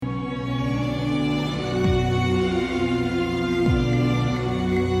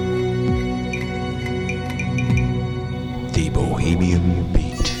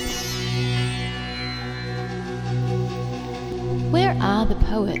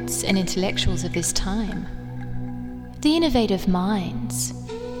poets and intellectuals of this time, the innovative minds,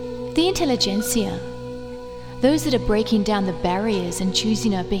 the intelligentsia, those that are breaking down the barriers and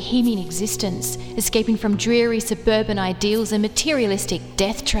choosing a bohemian existence, escaping from dreary suburban ideals and materialistic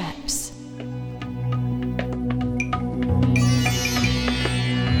death traps.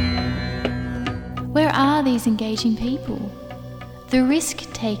 Where are these engaging people? The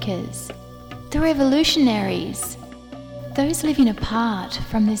risk-takers, the revolutionaries, those living apart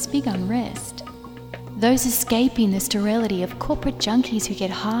from this big unrest, those escaping the sterility of corporate junkies who get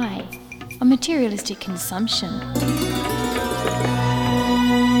high on materialistic consumption.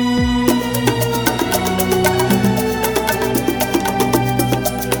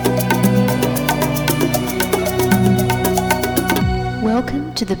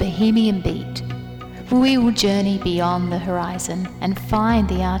 Welcome to the Bohemian Beat, where we will journey beyond the horizon and find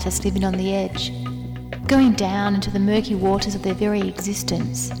the artist living on the edge, going down into the murky waters of their very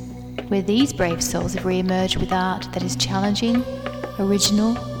existence, where these brave souls have re-emerged with art that is challenging,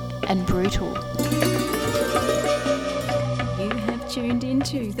 original, and brutal. You have tuned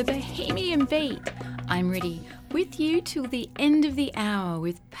into the Bohemian Beat. I'm Riddhi, with you till the end of the hour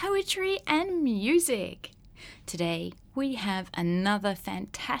with poetry and music. Today, we have another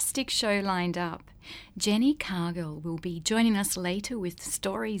fantastic show lined up. Jenni Cargill will be joining us later with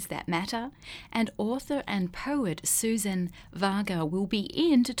Stories That Matter, and author and poet Susan Varga will be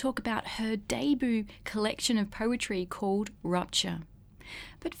in to talk about her debut collection of poetry called Rupture.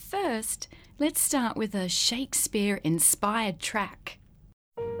 But first, let's start with a Shakespeare-inspired track.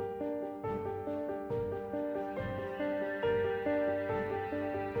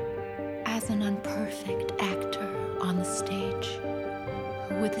 As an unperfect actor on the stage,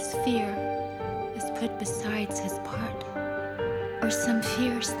 who with his fear is put besides his part, or some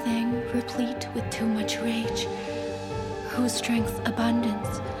fierce thing replete with too much rage, whose strength's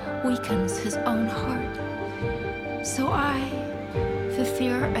abundance weakens his own heart. So I, for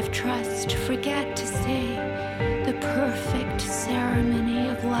fear of trust, forget to say the perfect ceremony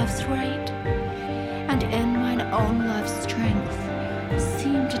of love's rite, and in mine own love's strength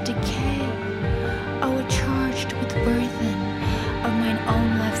seem to decay, o'ercharged with burthen of mine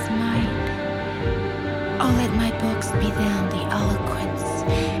own love's mind. Oh, let my books be then the eloquence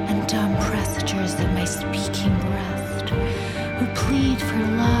and dumb presagers of my speaking breast, who plead for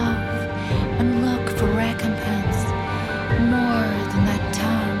love and look for recompense, more than that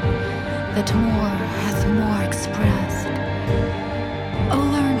tongue that more hath more expressed. Oh,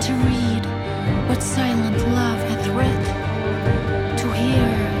 learn to read what silent love hath writ, to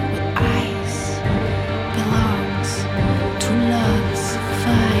hear with eyes belongs to love's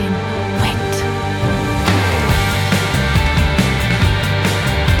fine wit.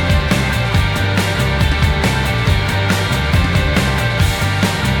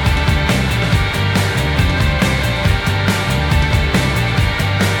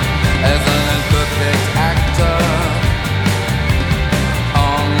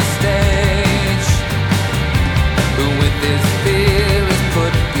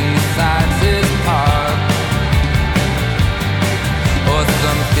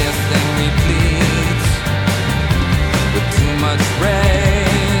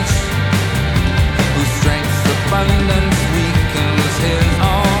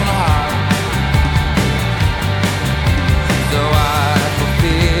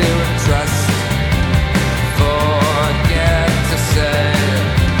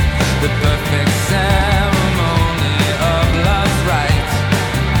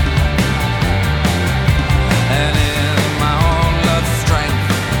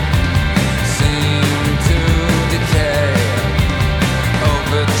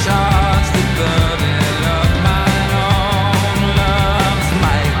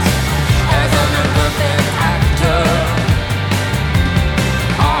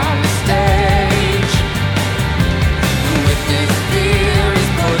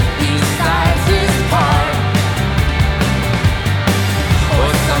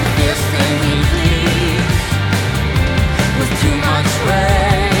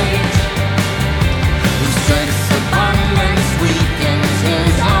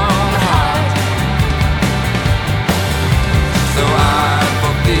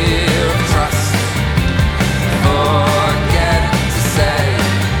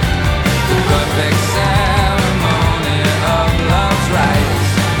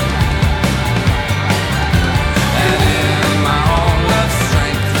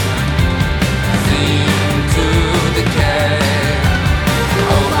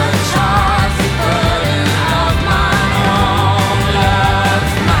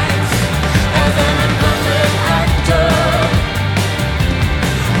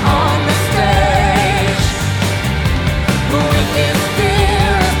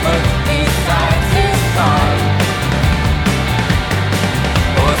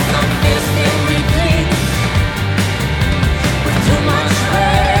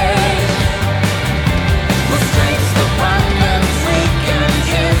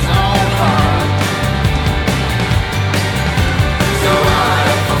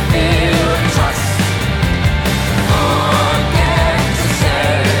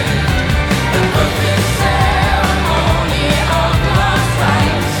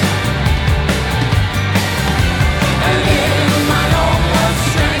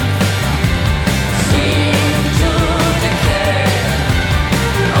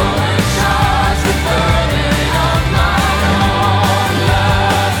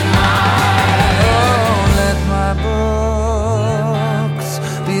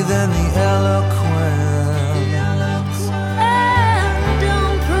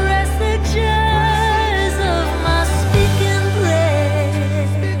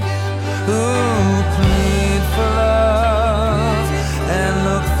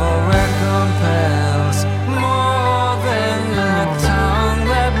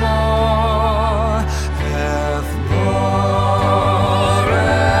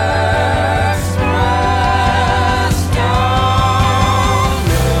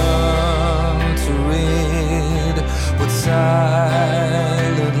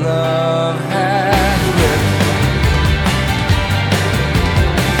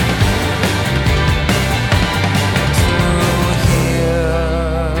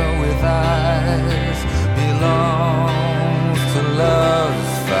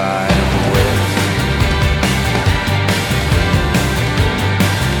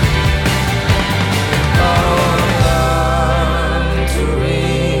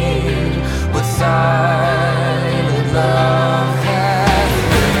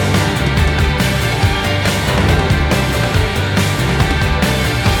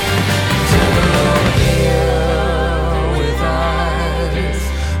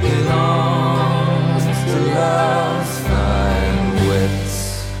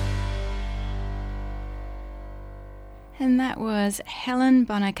 And that was Helen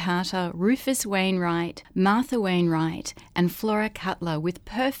Bonham Carter, Rufus Wainwright, Martha Wainwright, and Flora Cutler with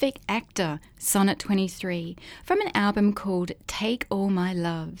Perfect Actor, Sonnet 23, from an album called Take All My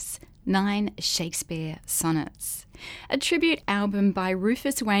Loves, 9 Shakespeare Sonnets. A tribute album by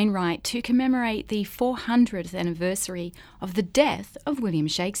Rufus Wainwright to commemorate the 400th anniversary of the death of William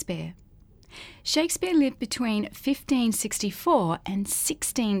Shakespeare. Shakespeare lived between 1564 and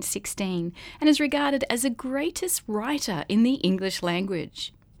 1616 and is regarded as the greatest writer in the English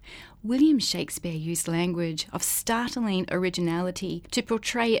language. William Shakespeare used language of startling originality to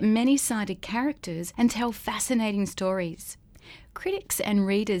portray many-sided characters and tell fascinating stories. Critics and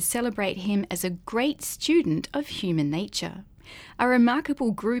readers celebrate him as a great student of human nature. A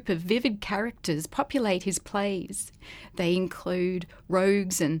remarkable group of vivid characters populate his plays. They include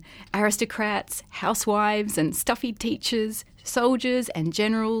rogues and aristocrats, housewives and stuffy teachers, soldiers and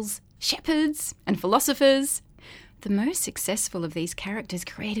generals, shepherds and philosophers. The most successful of these characters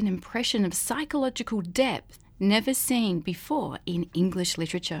create an impression of psychological depth never seen before in English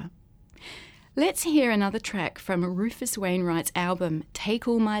literature. Let's hear another track from Rufus Wainwright's album, Take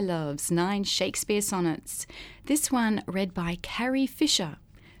All My Loves, 9 Shakespeare Sonnets. This one read by Carrie Fisher,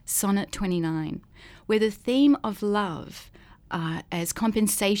 Sonnet 29, where the theme of love as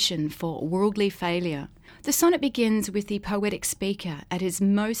compensation for worldly failure. The sonnet begins with the poetic speaker at his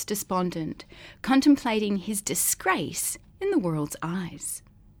most despondent, contemplating his disgrace in the world's eyes.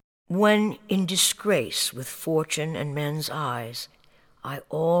 When in disgrace with fortune and men's eyes, I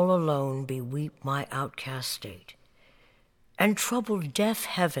all alone beweep my outcast state, and trouble deaf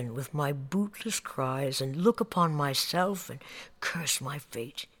heaven with my bootless cries, and look upon myself and curse my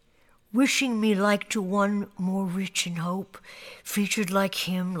fate, wishing me like to one more rich in hope, featured like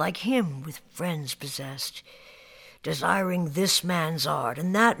him with friends possessed, desiring this man's art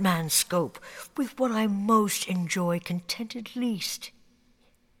and that man's scope, with what I most enjoy contented least.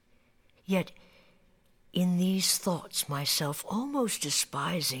 Yet in these thoughts myself almost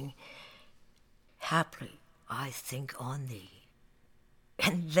despising, haply I think on thee.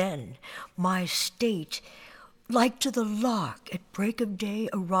 And then my state, like to the lark at break of day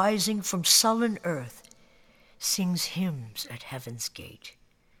arising from sullen earth, sings hymns at heaven's gate.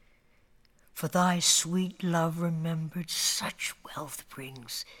 For thy sweet love remembered such wealth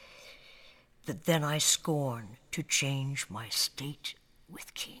brings, that then I scorn to change my state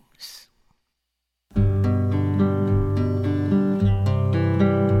with kings.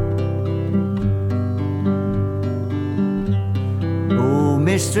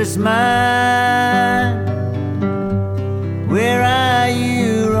 Mistress mine, where are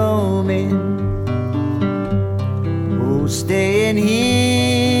you roaming? Oh, staying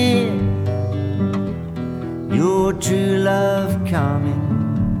here, your true love coming,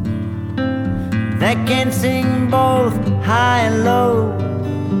 that can sing both high and low,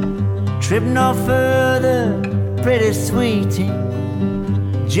 trip no further, pretty sweetie,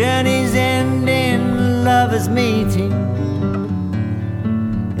 journey's ending, lovers meeting.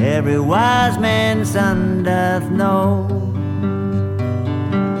 Every wise man's son doth know.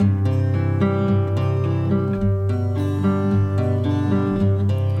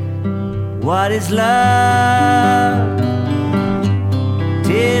 What is love?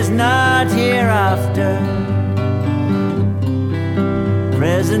 'Tis not hereafter.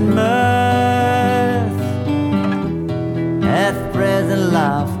 Present mirth hath present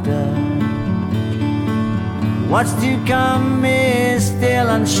laughter. What's to come is still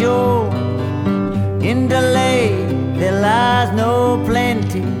unsure. In delay there lies no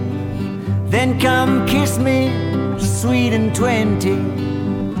plenty. Then come kiss me, sweet and 20.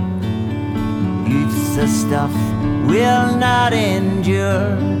 Youth's the stuff will not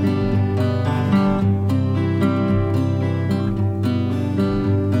endure.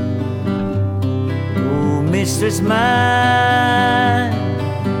 Oh, mistress mine,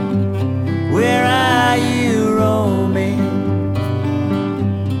 where are you roaming?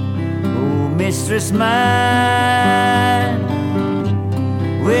 Oh, mistress mine,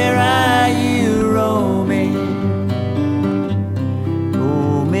 where are you roaming?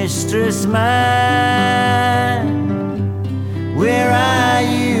 Oh, mistress mine, where are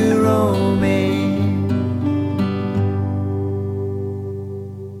you roaming?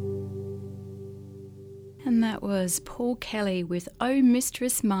 And that was Paul Kelly with Oh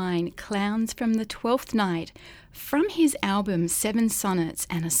Mistress Mine, Clowns from the 12th Night, from his album 7 Sonnets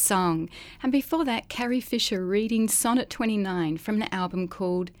and a Song. And before that, Carrie Fisher reading Sonnet 29 from the album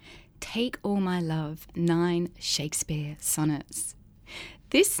called Take All My Love, 9 Shakespeare Sonnets.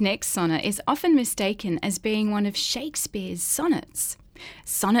 This next sonnet is often mistaken as being one of Shakespeare's sonnets.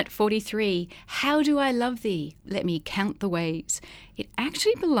 Sonnet 43, How Do I Love Thee? Let Me Count the Ways. It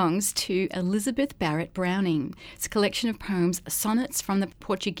actually belongs to Elizabeth Barrett Browning. It's a collection of poems, sonnets from the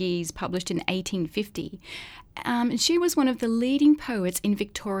Portuguese, published in 1850. And she was one of the leading poets in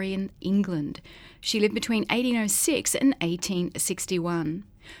Victorian England. She lived between 1806 and 1861.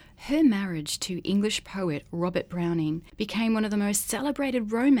 Her marriage to English poet Robert Browning became one of the most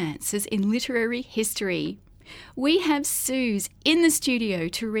celebrated romances in literary history. We have Suze in the studio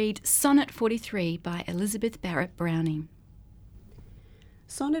to read Sonnet 43 by Elizabeth Barrett Browning.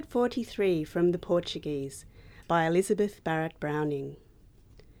 Sonnet 43 from the Portuguese by Elizabeth Barrett Browning.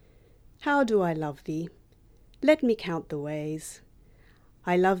 How do I love thee? Let me count the ways.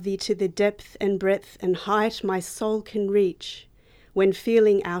 I love thee to the depth and breadth and height my soul can reach, when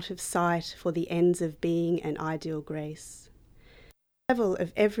feeling out of sight for the ends of being and ideal grace. Level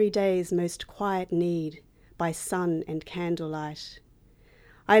of every day's most quiet need, by sun and candlelight.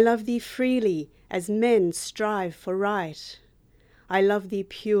 I love thee freely as men strive for right. I love thee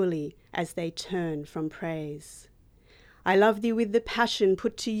purely as they turn from praise. I love thee with the passion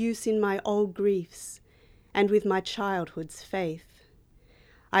put to use in my old griefs, and with my childhood's faith.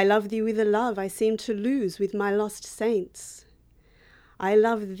 I love thee with a love I seem to lose with my lost saints. I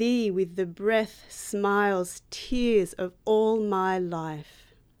love thee with the breath, smiles, tears of all my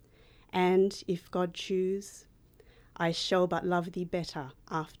life. And, if God choose, I shall but love thee better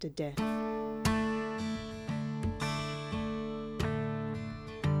after death.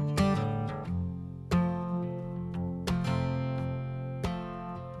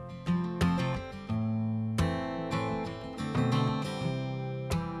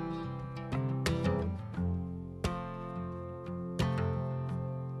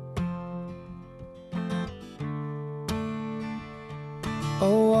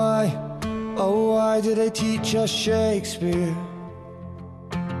 Oh why did they teach us Shakespeare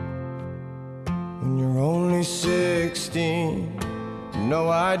when you're only 16? No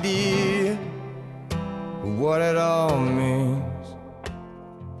idea what it all means.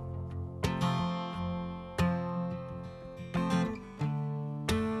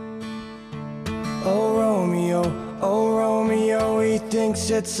 Oh Romeo, he thinks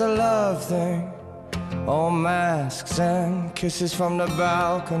it's a love thing. All masks and kisses from the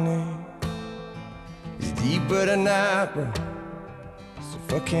balcony. It's deeper than that, bro. It's a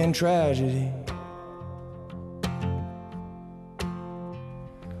fucking tragedy.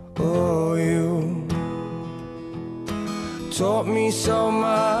 Oh, you taught me so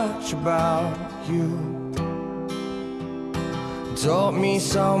much about you. Taught me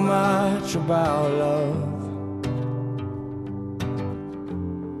so much about love.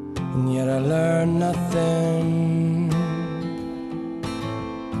 And yet I learned nothing.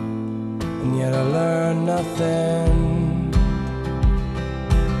 And yet I learned nothing.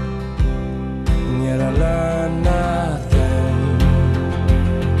 And yet I learned nothing.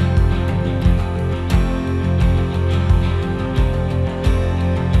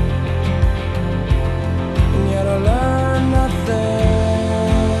 And yet I learned nothing.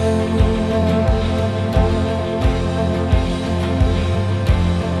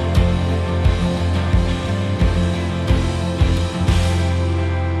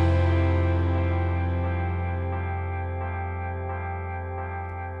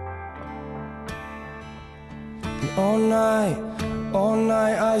 All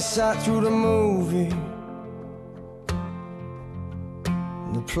night I sat through the movie.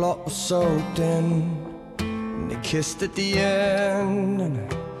 And the plot was so thin. And they kissed at the end. And I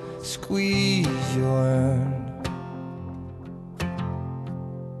squeezed your hand.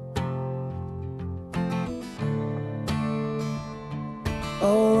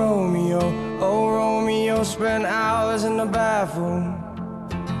 Oh Romeo, spent hours in the bathroom,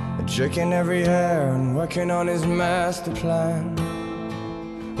 checking every hair and working on his master plan,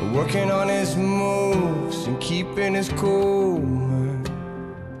 working on his moves and keeping his cool, man.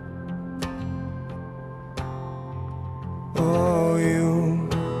 Oh, you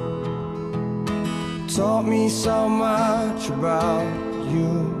taught me so much about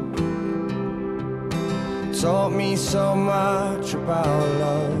you. Taught me so much about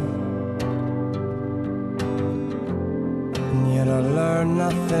love. And yet I learned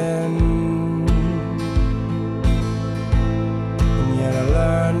nothing. And yet I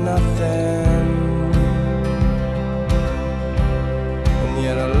learned nothing. And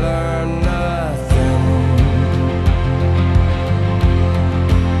yet I learned nothing.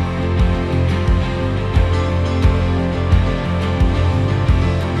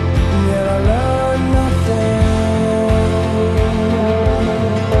 And yet I learned nothing.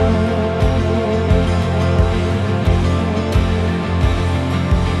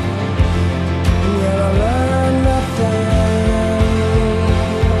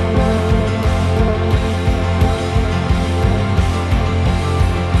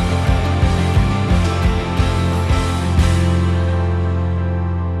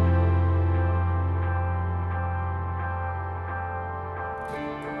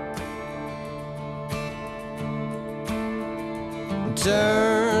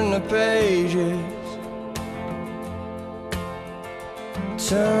 turn the pages,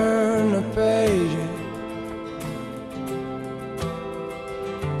 turn the pages,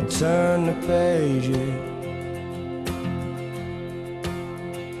 turn the pages.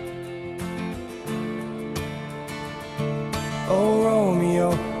 Oh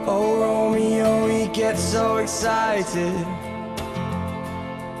Romeo, he gets so excited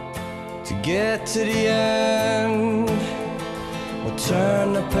to get to the end. Well,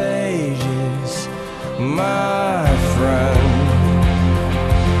 turn the pages, my friend.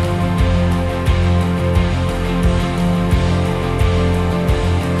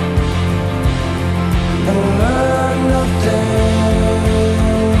 And learn nothing.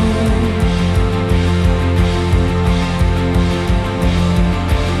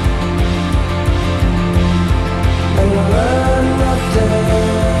 Learn nothing.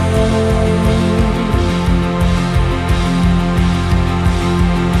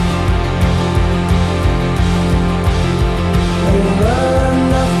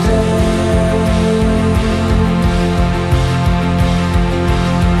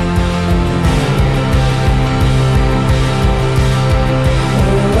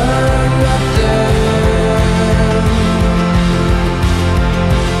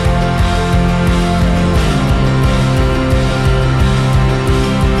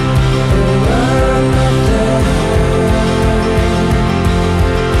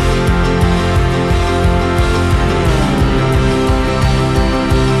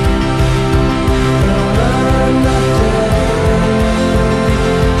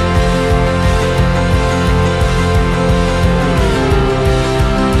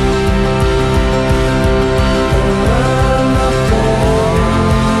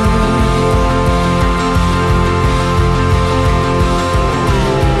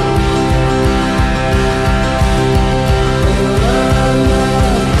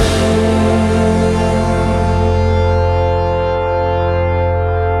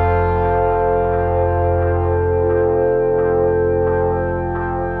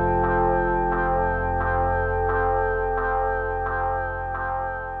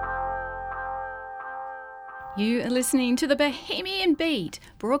 You are listening to the Bohemian Beat,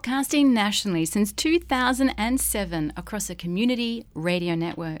 broadcasting nationally since 2007 across a community radio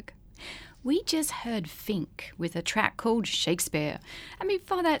network. We just heard Fink with a track called Shakespeare, and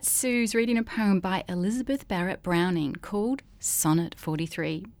before that Sue's reading a poem by Elizabeth Barrett Browning called Sonnet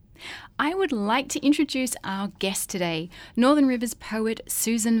 43. I would like to introduce our guest today, Northern Rivers poet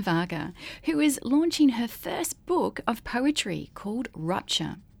Susan Varga, who is launching her first book of poetry called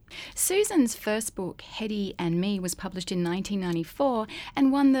Rupture. Susan's first book, Hetty and Me, was published in 1994 and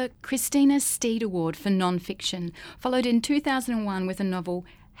won the Christina Steed Award for non-fiction, followed in 2001 with a novel,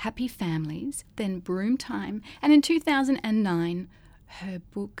 Happy Families, then Broom Time, and in 2009, her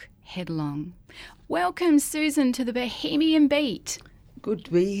book, Headlong. Welcome, Susan, to the Bohemian Beat. Good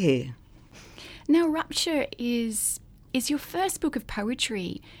to be here. Now, Rupture is your first book of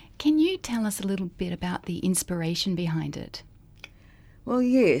poetry. Can you tell us a little bit about the inspiration behind it? Well,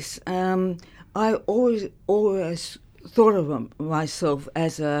 yes. I always thought of myself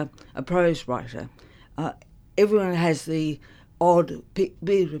as a prose writer. Everyone has the odd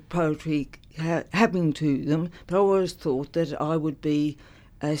bit of poetry happening to them, but I always thought that I would be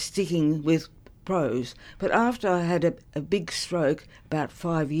sticking with prose. But after I had a big stroke about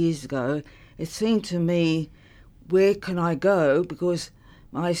 5 years ago, it seemed to me, where can I go? Because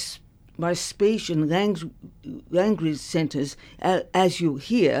my speech and language centres, as you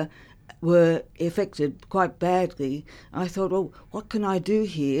hear, were affected quite badly. I thought, well, what can I do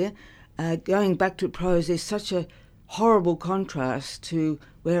here? Going back to prose is such a horrible contrast to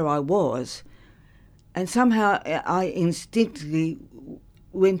where I was. And somehow I instinctively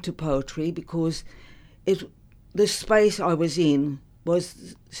went to poetry because the space I was in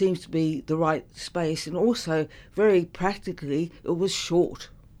seems to be the right space, and also very practically it was short.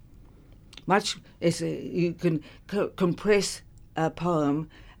 Much as you can compress a poem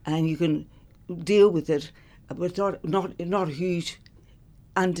and you can deal with it, but not a huge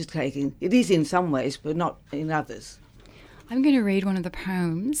undertaking. It is in some ways, but not in others. I'm going to read one of the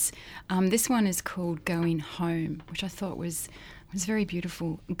poems. This one is called Going Home, which I thought was very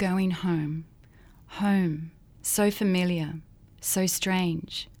beautiful. Going home. Home, so familiar, so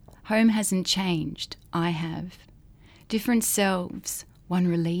strange. Home hasn't changed, I have. Different selves, one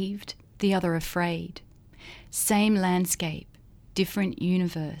relieved, the other afraid. Same landscape, different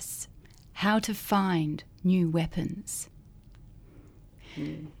universe. How to find new weapons.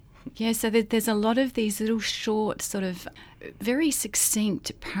 Yeah, so there's a lot of these little short, sort of very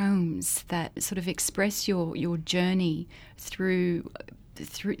succinct poems that sort of express your journey through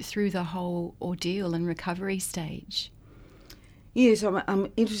the whole ordeal and recovery stage. Yes,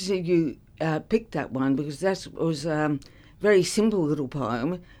 I'm interested you picked that one because that was very simple little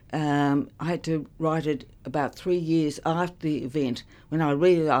poem. I had to write it about 3 years after the event when I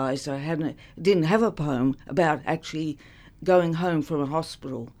realised I didn't have a poem about actually going home from a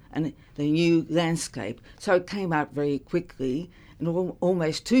hospital and the new landscape. So it came out very quickly and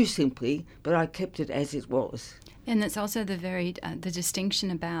almost too simply, but I kept it as it was. And it's also the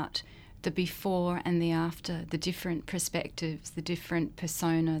distinction about the before and the after, the different perspectives, the different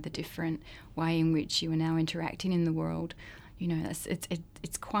persona, the different way in which you are now interacting in the world. You know,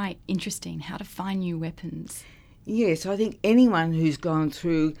 it's quite interesting how to find new weapons. Yes, I think anyone who's gone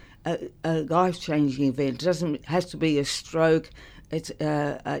through a life-changing event, has to be a stroke, it's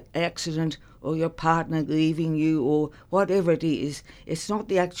an accident or your partner leaving you or whatever it is. It's not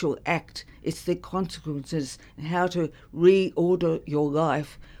the actual act, it's the consequences and how to reorder your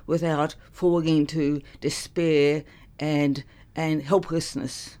life without falling into despair and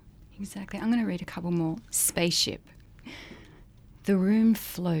helplessness. Exactly. I'm going to read a couple more. Spaceship. The room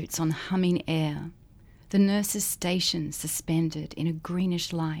floats on humming air. The nurse's station suspended in a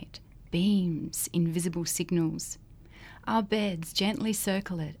greenish light, beams invisible signals. Our beds gently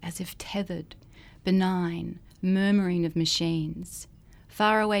circle it as if tethered, benign, murmuring of machines.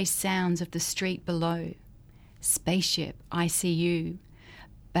 Faraway sounds of the street below. Spaceship ICU,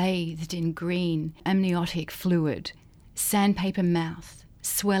 bathed in green amniotic fluid. Sandpaper mouth,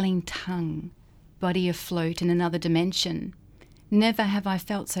 swelling tongue, body afloat in another dimension. Never have I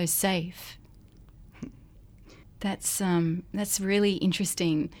felt so safe. That's really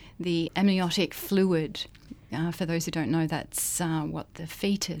interesting. The amniotic fluid, for those who don't know, that's what the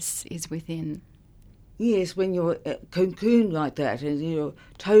fetus is within. Yes, when you're cocooned like that and you're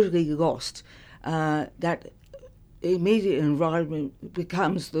totally lost, that immediate environment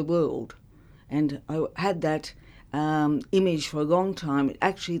becomes the world. And I had that image for a long time.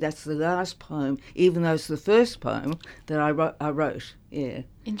 Actually, that's the last poem, even though it's the first poem that I wrote. Yeah.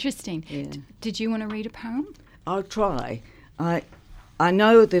 Interesting. Yeah. Did you want to read a poem? I'll try. I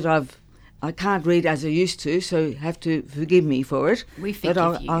know that I can't read as I used to, so you have to forgive me for it. We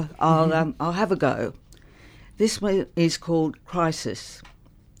forgive you. I'll have a go. This one is called Crisis,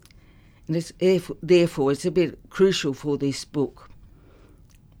 and therefore it's a bit crucial for this book.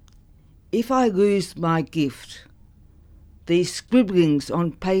 If I lose my gift, these scribblings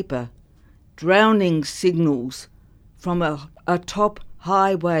on paper, drowning signals from atop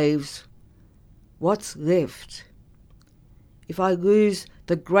high waves, what's left? If I lose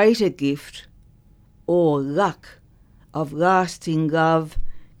the greater gift or luck of lasting love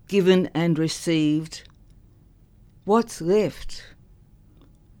given and received, what's left?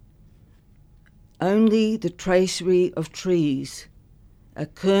 Only the tracery of trees, a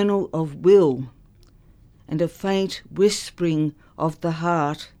kernel of will, and a faint whispering of the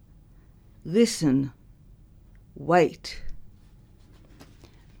heart. Listen, wait.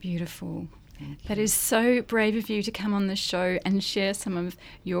 Beautiful. That is so brave of you to come on the show and share some of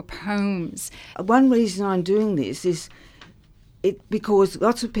your poems. One reason I'm doing this is because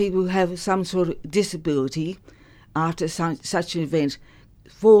lots of people who have some sort of disability after such an event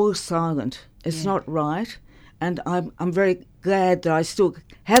fall silent. It's not right, and I'm very glad that I still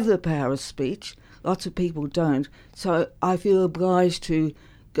have the power of speech. Lots of people don't, so I feel obliged to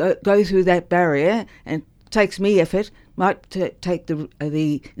go through that barrier, and it takes me effort. Might take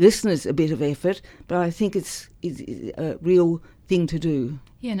the listeners a bit of effort, but I think it's a real thing to do.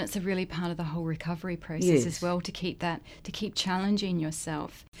 Yeah, and it's a really part of the whole recovery process as well, to keep challenging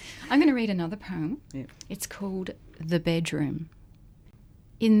yourself. I'm going to read another poem. Yeah. It's called The Bedroom.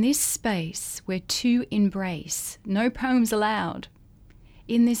 In this space where two embrace, no poems allowed.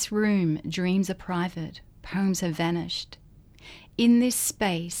 In this room, dreams are private, poems have vanished. In this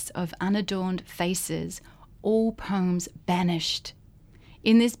space of unadorned faces, all poems banished.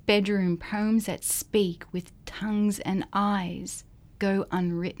 In this bedroom, poems that speak with tongues and eyes go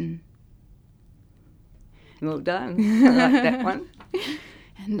unwritten. Well done. I like that one.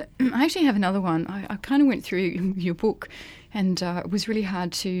 And I actually have another one. I kind of went through your book, and it was really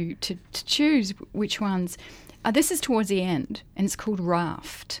hard to choose which ones. This is towards the end, and it's called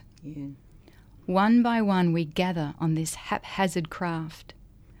Raft. Yeah. One by one we gather on this haphazard craft.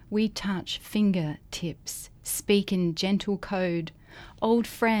 We touch fingertips, speak in gentle code, old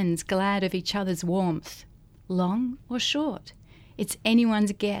friends glad of each other's warmth. Long or short, it's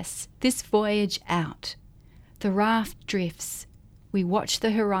anyone's guess, this voyage out. The raft drifts, We watch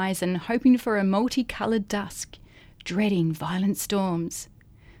the horizon, hoping for a multicoloured dusk, dreading violent storms.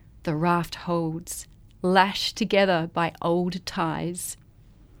 The raft holds, lashed together by old ties.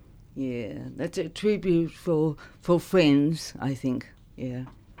 Yeah, that's a tribute for friends, I think. Yeah.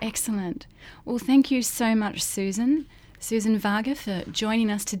 Excellent. Well, thank you so much, Susan Varga, for joining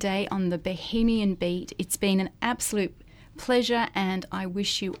us today on the Bohemian Beat. It's been an absolute pleasure, and I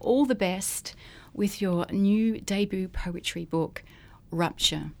wish you all the best with your new debut poetry book,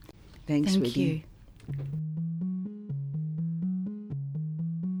 Rupture. Thanks, Thank Riddhi. you.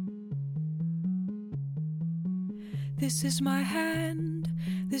 This is my hand,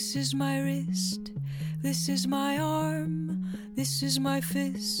 this is my wrist, this is my arm, this is my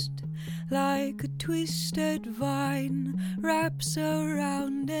fist. Like a twisted vine wraps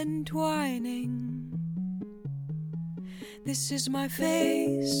around entwining. This is my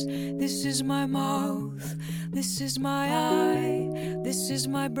face, this is my mouth, this is my eye, this is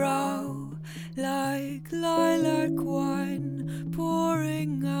my brow. Like lilac wine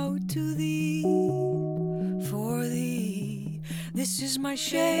pouring out to thee, for thee. This is my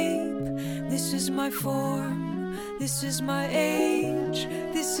shape, this is my form, this is my age,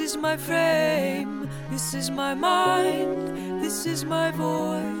 this is my frame, this is my mind, this is my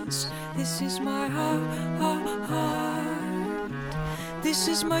voice, this is my heart. This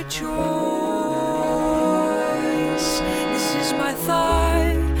is my choice, this is my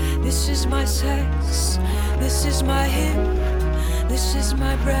thigh, this is my sex, this is my hip, this is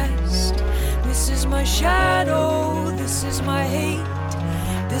my breast, this is my shadow, this is my hate,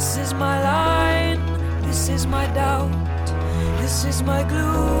 this is my line, this is my doubt, this is my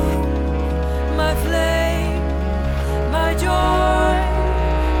gloom, my flame, my joy,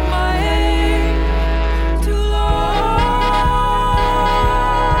 my aim to love.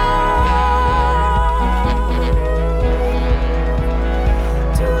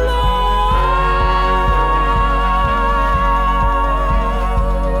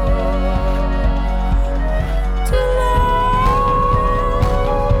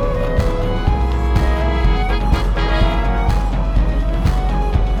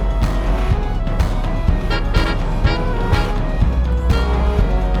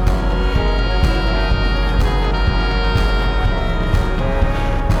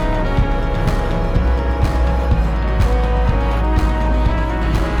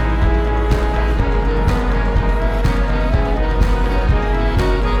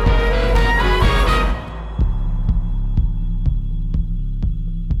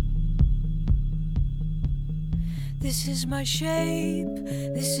 This is my shape,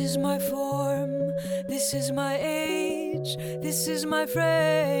 this is my form, this is my age, this is my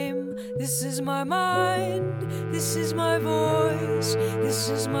frame, this is my mind, this is my voice, this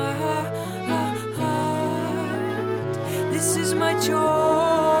is my heart, this is my choice,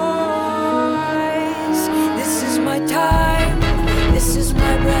 this is my time, this is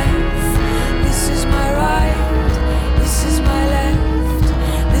my breath, this is my right, this is my left,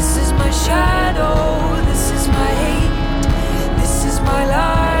 this is my shadow, this is my hate, this is my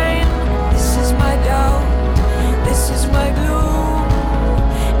line, this is my doubt, this is my gloom,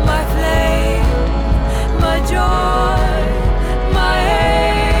 my flame, my joy, my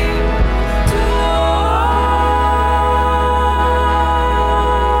aim to love,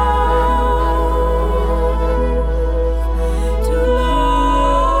 to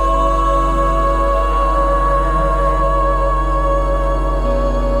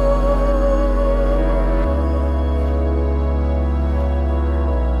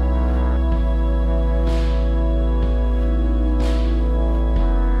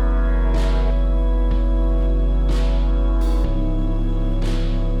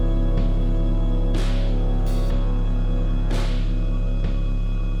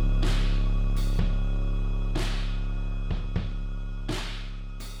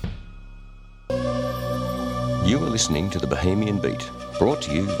You are listening to the Bohemian Beat, brought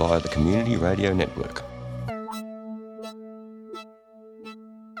to you via the Community Radio Network.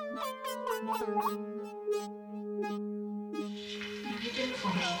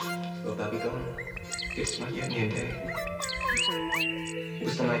 Will that be gone? It's not yet noonday. It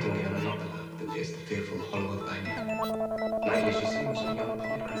was the nightingale and not the lark that pierced the fearful hollow of thy neck. Nightly she sings on yon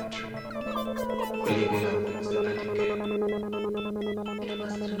pomegranate tree. Believe me, love, it was the nightingale. It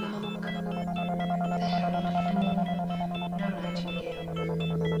was the lark, the herald of morn, no nightingale.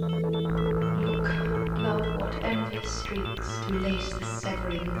 Look, love, what envious streaks do lace the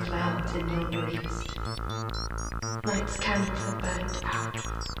severing clouds in yonder east. Night's candles are burnt out,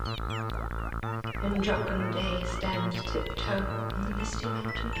 and jocund day stands tiptoe on the misty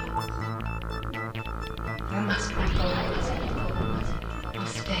mountain tops. I must break the lights and the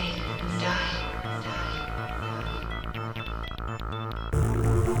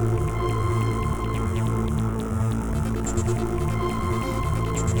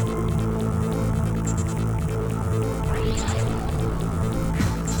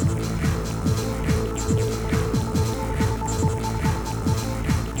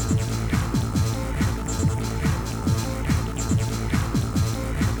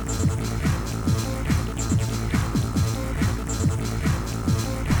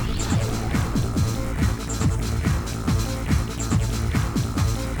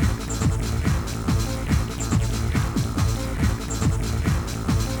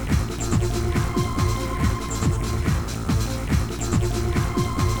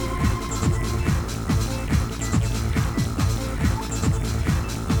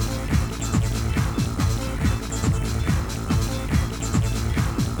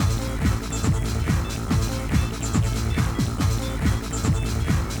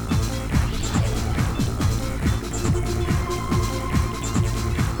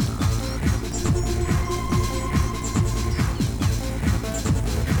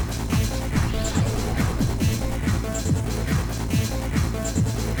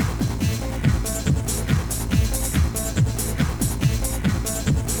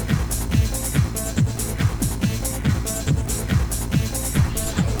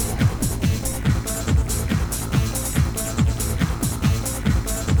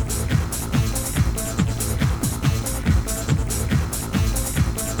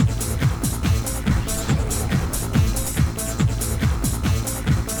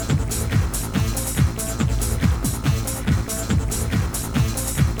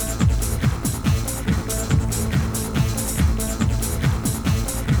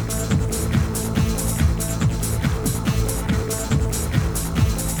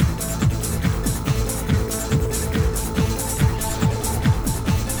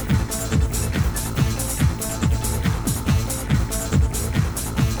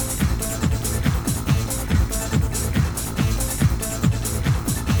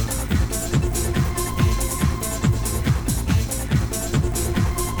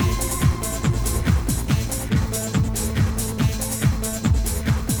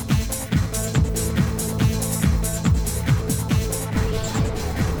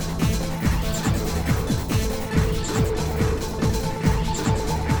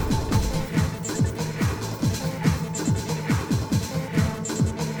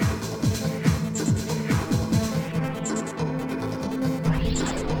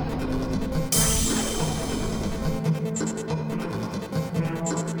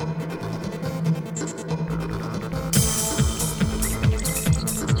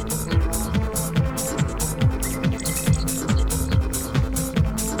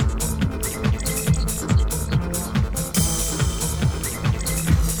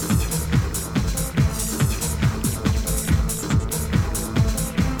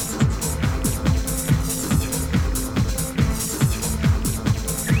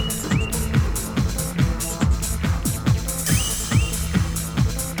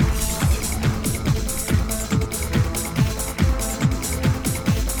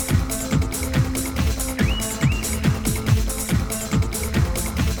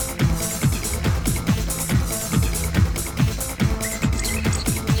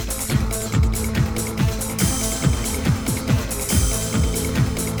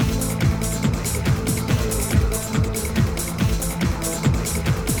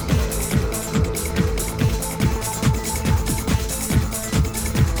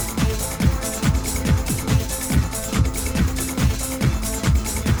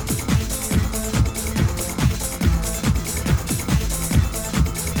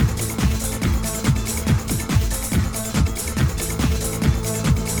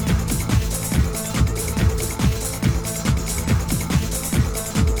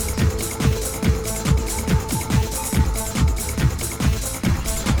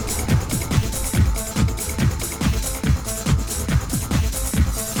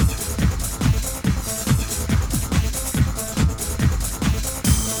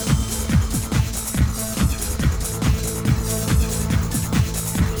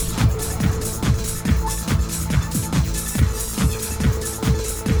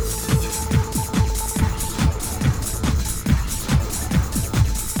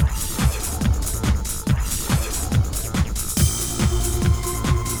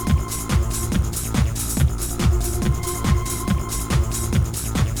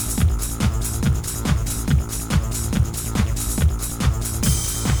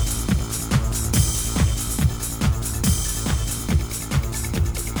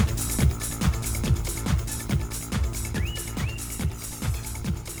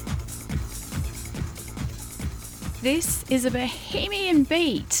This is a Bohemian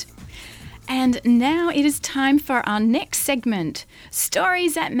Beat. And now it is time for our next segment,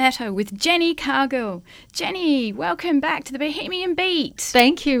 Stories That Matter with Jenni Cargill. Jenni, welcome back to the Bohemian Beat.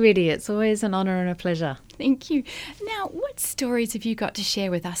 Thank you, Riddhi. It's always an honour and a pleasure. Thank you. Now, what stories have you got to share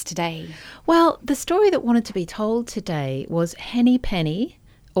with us today? Well, the story that wanted to be told today was Henny Penny,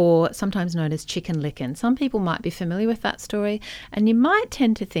 or sometimes known as Chicken Licken. Some people might be familiar with that story, and you might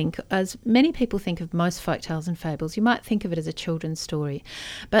tend to think, as many people think of most folktales and fables, you might think of it as a children's story.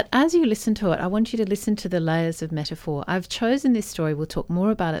 But as you listen to it, I want you to listen to the layers of metaphor. I've chosen this story, we'll talk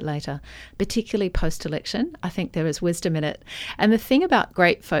more about it later, particularly post-election. I think there is wisdom in it. And the thing about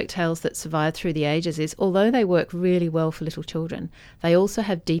great folktales that survive through the ages is, although they work really well for little children, they also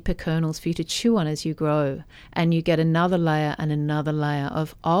have deeper kernels for you to chew on as you grow, and you get another layer and another layer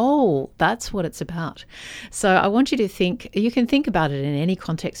of, oh, that's what it's about. So I want you to think, you can think about it in any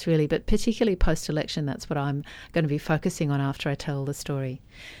context really, but particularly post-election, that's what I'm going to be focusing on after I tell the story.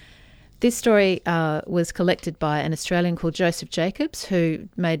 This story was collected by an Australian called Joseph Jacobs, who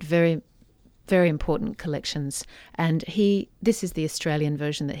made very, very important collections, and this is the Australian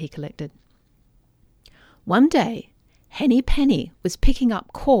version that he collected. One day, Henny Penny was picking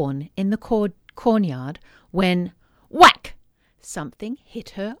up corn in the cornyard when, whack! Something hit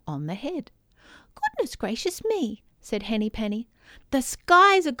her on the head. "Goodness gracious me," said Henny Penny. "The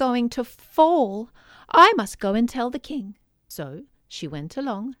skies are going to fall. I must go and tell the king." So she went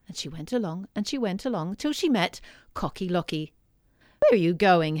along, and she went along, and she went along, till she met Cocky Locky. "Where are you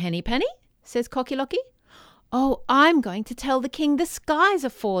going, Henny Penny?" says Cocky Locky. "Oh, I'm going to tell the king the skies are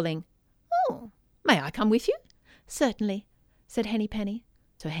falling." "Oh, may I come with you?" "Certainly," said Henny Penny.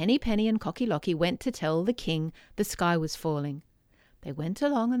 So Henny Penny and Cocky Locky went to tell the king the sky was falling. They went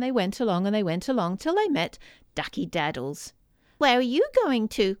along and they went along and they went along till they met Ducky Daddles. "Where are you going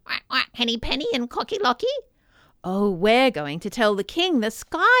to, Henny Penny and Cocky Locky?" "Oh, we're going to tell the king the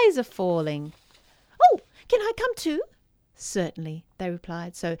skies are falling." "Oh, can I come too?" "Certainly," they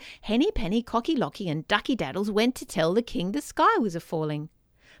replied. So Henny Penny, Cocky Locky and Ducky Daddles went to tell the king the sky was a-falling.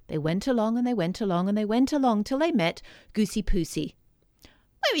 They went along and they went along and they went along till they met Goosey Poosey.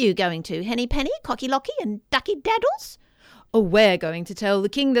 "Where are you going to, Henny Penny, Cocky Locky and Ducky Daddles?" "Oh, we're going to tell the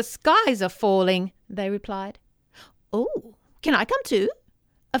king the skies are falling," they replied. "Oh, can I come too?"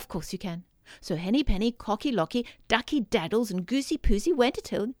 "Of course you can." So Henny Penny, Cocky Locky, Ducky Daddles and Goosey Poosey went to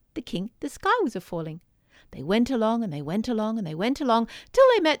tell the king the sky was a-falling. They went along and they went along and they went along till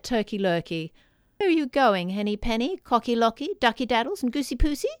they met Turkey Lurkey. "Where are you going, Henny Penny, Cocky Locky, Ducky Daddles and Goosey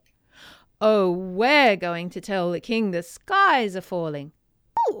Poosey?" "Oh, we're going to tell the king the skies are falling."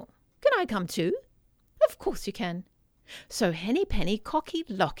 "Oh, can I come too?" "Of course you can." So Henny Penny, Cocky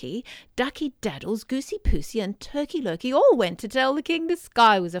Locky, Ducky Daddles, Goosey Poosey and Turkey Lurkey all went to tell the king the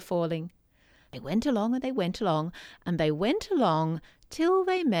sky was a-falling. They went along and they went along and they went along till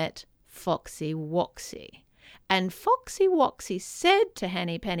they met Foxy Woxy. And Foxy Woxy said to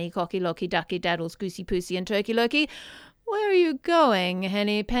Henny Penny, Cocky Locky, Ducky Daddles, Goosey Poosey and Turkey Lurkey, "Where are you going,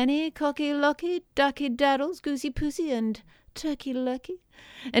 Henny Penny, Cocky Locky, Ducky Daddles, Goosey Poosey and Turkey Lurkey?"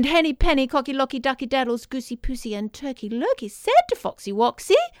 And Henny Penny, Cocky Locky, Ducky Daddles, Goosey Poosey and Turkey Lurkey said to Foxy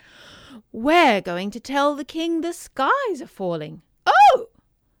Woxy, "We're going to tell the king the skies are falling." "Oh,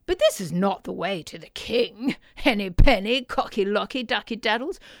 but this is not the way to the king, Henny Penny, Cocky Locky, Ducky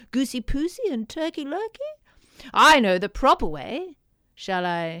Daddles, Goosey Poosey and Turkey Lurkey. I know the proper way. Shall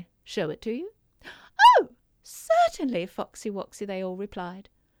I show it to you?" "Oh, certainly, Foxy Woxy," they all replied.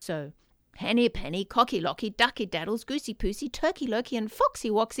 So Henny Penny, Cocky Locky, Ducky Daddles, Goosey Poosey, Turkey Lurkey and Foxy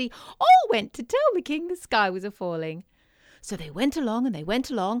Woxy all went to tell the king the sky was a-falling. So they went along and they went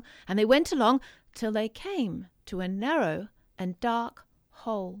along and they went along till they came to a narrow and dark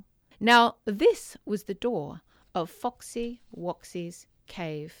hole. Now this was the door of Foxy Woxy's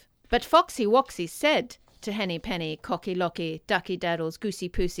cave. But Foxy Woxy said to Henny Penny, Cocky Locky, Ducky Daddles, Goosey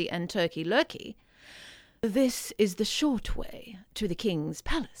Poosey and Turkey Lurkey, "This is the short way to the king's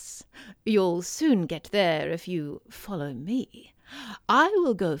palace. You'll soon get there if you follow me. I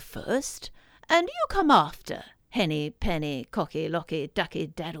will go first, and you come after, Henny Penny, Cocky Locky, Ducky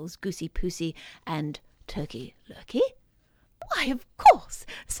Daddles, Goosey Poosey and Turkey Lurkey." "Why, of course,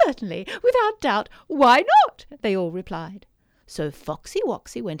 certainly, without doubt, why not?" they all replied. So Foxy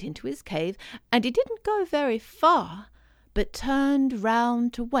Woxy went into his cave, and he didn't go very far, but turned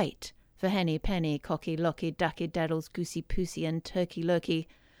round to wait for Henny Penny, Cocky Locky, Ducky Daddles, Goosey Poosey and Turkey Lurkey.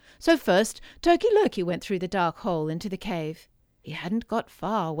 So first Turkey Lurkey went through the dark hole into the cave. He hadn't got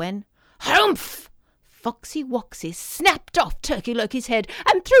far when, humph! Foxy Woxy snapped off Turkey Lurkey's head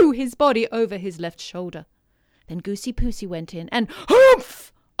and threw his body over his left shoulder. Then Goosey Poosey went in, and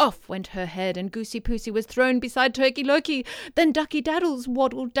humph! off went her head, and Goosey Poosey was thrown beside Turkey Lurkey. Then Ducky Daddles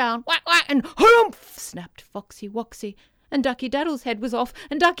waddled down, whack, whack, and harumph, snapped Foxy Woxy. And Ducky Daddles' head was off,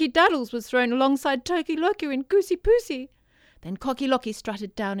 and Ducky Daddles was thrown alongside Turkey Lurkey and Goosey Poosey. Then Cocky Locky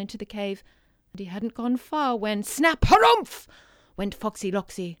strutted down into the cave, and he hadn't gone far when, snap, harumph, went Foxy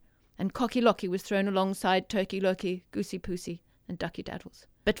Loxy, and Cocky Locky was thrown alongside Turkey Lurkey, Goosey Poosey, and Ducky Daddles.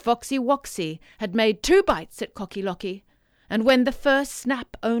 But Foxy Woxy had made 2 bites at Cocky Locky, and when the first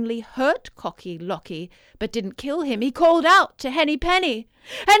snap only hurt Cocky Locky, but didn't kill him, he called out to Henny Penny,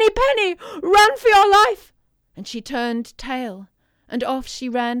 "Henny Penny, run for your life!" And she turned tail, and off she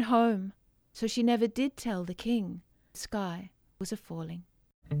ran home. So she never did tell the king the sky was a-falling.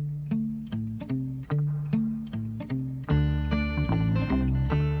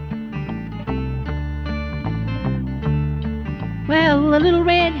 Well, the little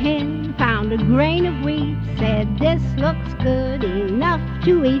red hen found a grain of wheat, said, "This looks good enough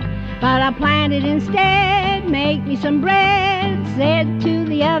to eat, but I'll plant it instead, make me some bread." Said to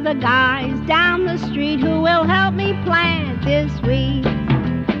the other guys down the street, "Who will help me plant this wheat?"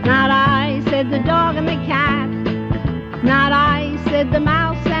 "Not I," said the dog and the cat. "Not I," said the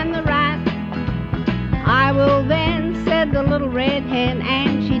mouse and the rat. "I will then," said the little red hen,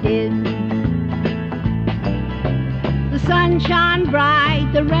 and she did. The sun shone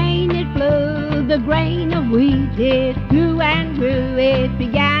bright, the rain it blew, the grain of wheat it grew and grew. It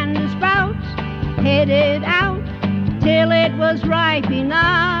began to sprout, headed out, till it was ripe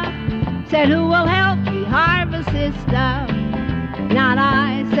enough. Said, "Who will help me harvest this stuff?" "Not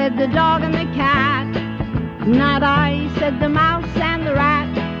I," said the dog and the cat. "Not I," said the mouse and the rat.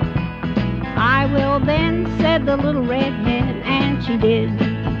 "I will then," said the little red hen, and she did.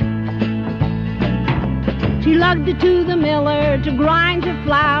 She lugged it to the miller to grind her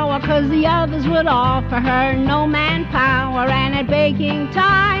flour, 'cause the others would offer her no manpower. And at baking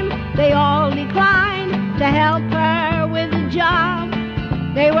time they all declined to help her with the job.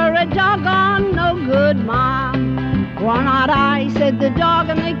 They were a doggone no good mob. "Well, not I," said the dog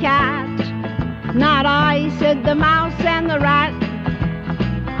and the cat. "Not I," said the mouse and the rat.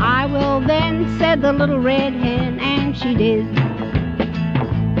 "I will then," said the little red hen, and she did.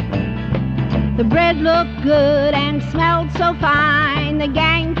 The bread looked good and smelled so fine. The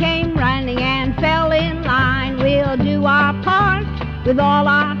gang came running and fell in line. "We'll do our part with all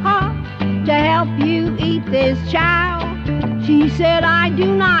our heart to help you eat this chow." She said, "I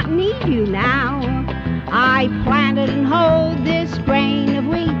do not need you now. I planted and hoed this grain of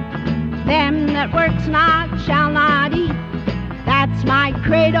wheat. Them that works not shall not eat. That's my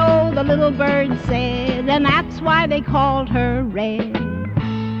credo," the little bird said, "and that's why they called her Red."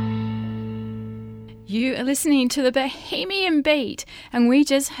 You are listening to the Bohemian Beat, and we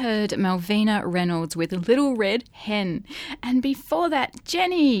just heard Malvina Reynolds with Little Red Hen. And before that,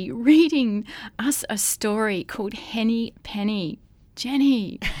 Jenni reading us a story called Henny Penny.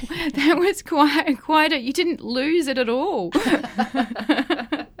 Jenni, that was quite you didn't lose it at all.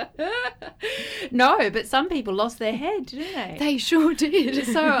 No, but some people lost their head, didn't they? They sure did.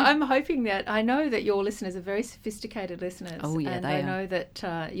 So I'm hoping that, I know that your listeners are very sophisticated listeners. Oh yeah, and they I are. know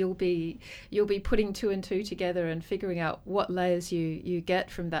that you'll be putting 2 and 2 together and figuring out what layers you get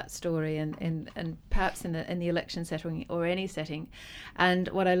from that story, and perhaps in the election setting or any setting. And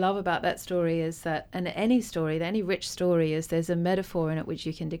what I love about that story is that, and any rich story, is there's a metaphor in it which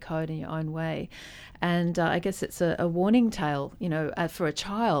you can decode in your own way. And I guess it's a warning tale, for a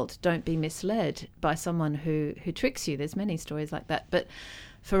child. Don't be misled by someone who tricks you. There's many stories like that. But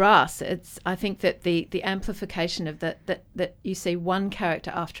for us, I think that the amplification of that you see one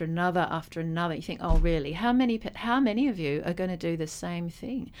character after another, you think, oh, really? How many of you are going to do the same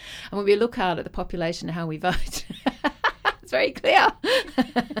thing? And when we look out at the population and how we vote, it's very clear.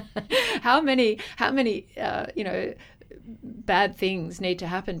 How many bad things need to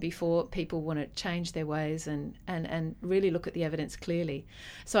happen before people want to change their ways and really look at the evidence clearly.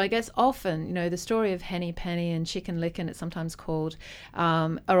 So I guess often, the story of Henny Penny and Chicken Licken, it's sometimes called,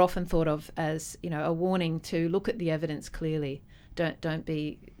 are often thought of as, a warning to look at the evidence clearly. Don't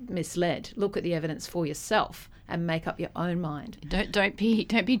be misled. Look at the evidence for yourself and make up your own mind. Don't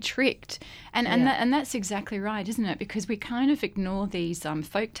be tricked. And that's exactly right, isn't it? Because we kind of ignore these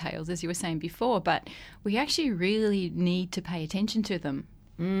folk tales, as you were saying before, but we actually really need to pay attention to them.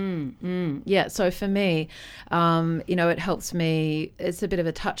 Yeah, so for me, it helps me. It's a bit of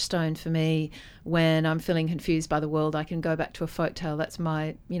a touchstone for me when I'm feeling confused by the world. I can go back to a folktale. That's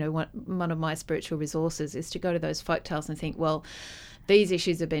my, one of my spiritual resources, is to go to those folktales and think, well, these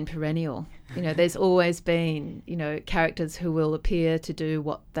issues have been perennial. There's always been, characters who will appear to do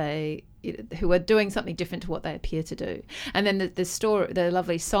what they who are doing something different to what they appear to do. And then the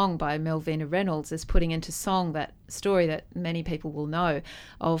lovely song by Melvina Reynolds is putting into song that story that many people will know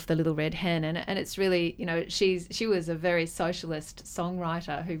of the Little Red Hen. And it's really, she was a very socialist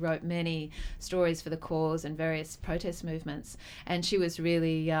songwriter who wrote many stories for the cause and various protest movements. And she was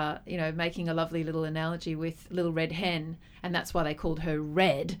really, making a lovely little analogy with Little Red Hen, and that's why they called her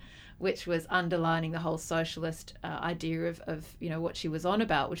Red, which was underlining the whole socialist idea of what she was on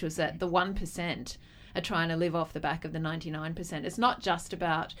about, which was that the 1% are trying to live off the back of the 99%. It's not just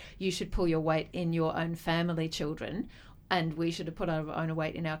about you should pull your weight in your own family, children, and we should put our own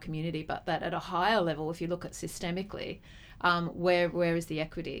weight in our community, but that at a higher level, if you look at systemically, where is the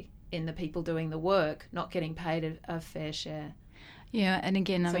equity in the people doing the work not getting paid a fair share? Yeah, and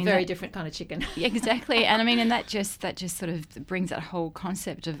again, it's a very different kind of chicken. Exactly, and that just sort of brings that whole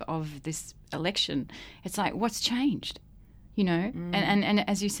concept of this election. It's like, what's changed, And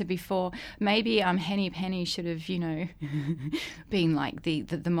as you said before, maybe Henny Penny should have, been like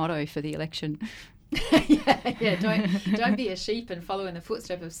the motto for the election. Don't be a sheep and follow in the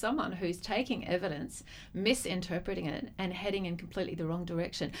footsteps of someone who's taking evidence, misinterpreting it, and heading in completely the wrong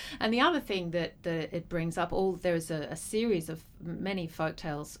direction. And the other thing that it brings up, there is a series of many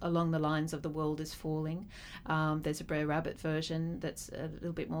folktales along the lines of the world is falling. There's a Brer Rabbit version that's a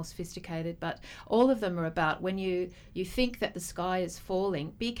little bit more sophisticated, but all of them are about when you think that the sky is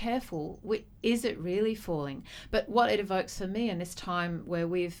falling, be careful. Is it really falling? But what it evokes for me in this time where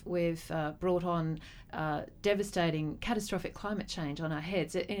we've brought on devastating, catastrophic climate change on our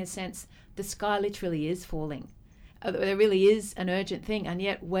heads, in a sense, the sky literally is falling. There really is an urgent thing, and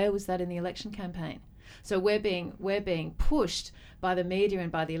yet where was that in the election campaign? So we're being pushed by the media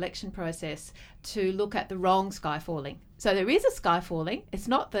and by the election process to look at the wrong sky falling. So there is a sky falling. It's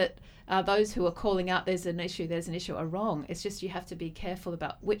not that those who are calling out there's an issue are wrong. It's just you have to be careful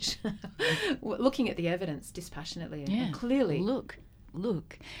about which, looking at the evidence dispassionately and clearly. Look.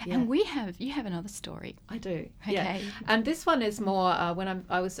 Yeah. And you have another story. I do. Okay. Yeah. And this one is more when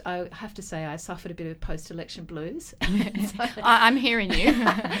I have to say I suffered a bit of post-election blues. I'm hearing you.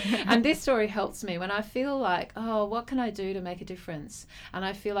 And this story helps me when I feel like, what can I do to make a difference? And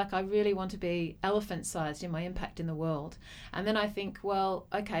I feel like I really want to be elephant-sized in my impact in the world. And then I think, well,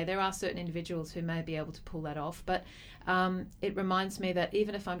 okay, there are certain individuals who may be able to pull that off, but it reminds me that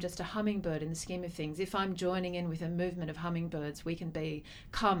even if I'm just a hummingbird in the scheme of things, if I'm joining in with a movement of hummingbirds, we can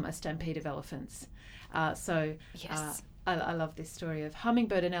become a stampede of elephants. Yes. I love this story of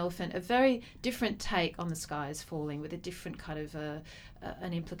hummingbird and elephant, a very different take on the sky is falling with a different kind of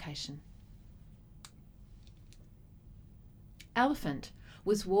an implication. Elephant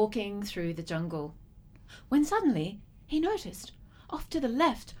was walking through the jungle when suddenly he noticed off to the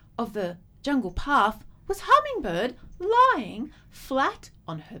left of the jungle path was Hummingbird lying flat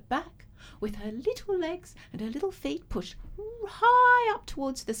on her back with her little legs and her little feet pushed high up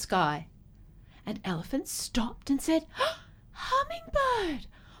towards the sky. And Elephant stopped and said, "Hummingbird,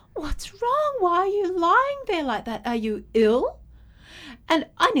 what's wrong? Why are you lying there like that? Are you ill? And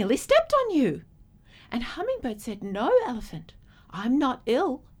I nearly stepped on you." And Hummingbird said, "No, Elephant, I'm not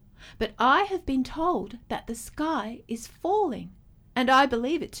ill, but I have been told that the sky is falling. And I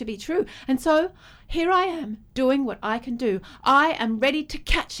believe it to be true. And so here I am doing what I can do. I am ready to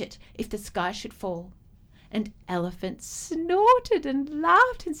catch it if the sky should fall." And Elephant snorted and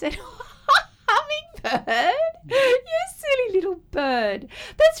laughed and said, "Hummingbird, you silly little bird.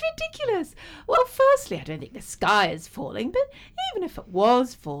 That's ridiculous. Well, firstly, I don't think the sky is falling, but even if it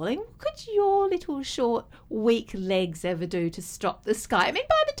was falling, what could your little short, weak legs ever do to stop the sky? I mean,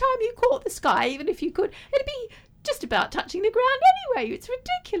 by the time you caught the sky, even if you could, it'd be just about touching the ground anyway. It's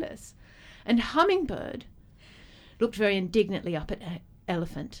ridiculous." And Hummingbird looked very indignantly up at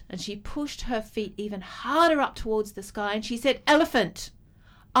Elephant, and she pushed her feet even harder up towards the sky, and she said, "Elephant,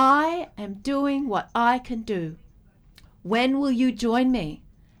 I am doing what I can do. When will you join me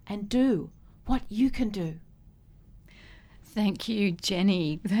and do what you can do?" Thank you,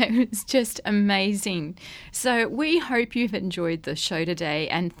 Jenni. That was just amazing. So we hope you've enjoyed the show today,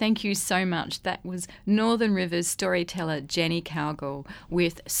 and thank you so much. That was Northern Rivers storyteller Jenni Cargill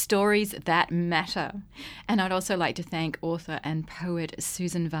with Stories That Matter. And I'd also like to thank author and poet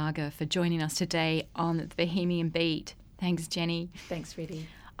Susan Varga for joining us today on the Bohemian Beat. Thanks, Jenni. Thanks, Riddhi.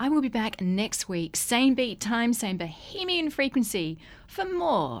 I will be back next week, same beat time, same Bohemian frequency, for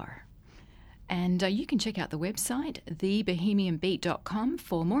more. And you can check out the website, thebohemianbeat.com,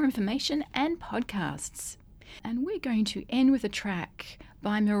 for more information and podcasts. And we're going to end with a track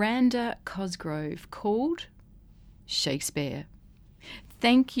by Miranda Cosgrove called Shakespeare.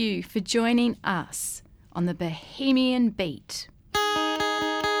 Thank you for joining us on the Bohemian Beat.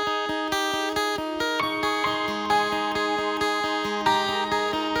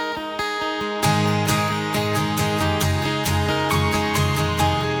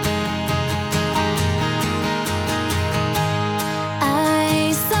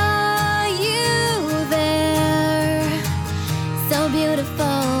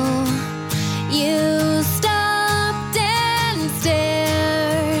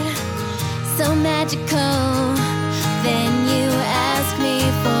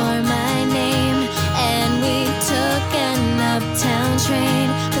 train.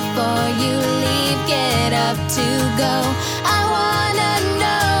 Before you leave, get up to go. I wanna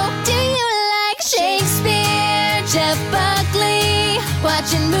know, do you like Shakespeare, Jeff Buckley,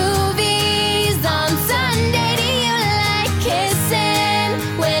 watching movies on Sunday? Do you like kissing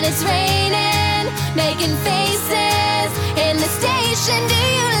when it's raining, making faces in the station? Do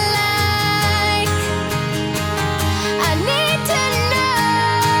you like? I need to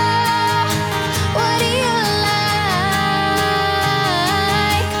know, what do you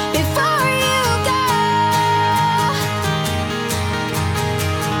like before you go?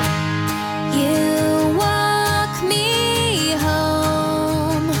 You walk me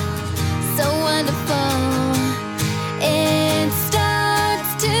home, so wonderful. It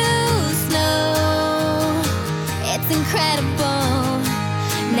starts to snow, it's incredible.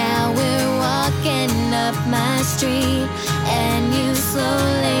 Now we're walking up my street, and you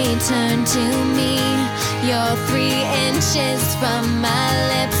slowly turn to me. You're 3 inches from my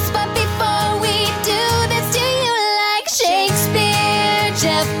lips,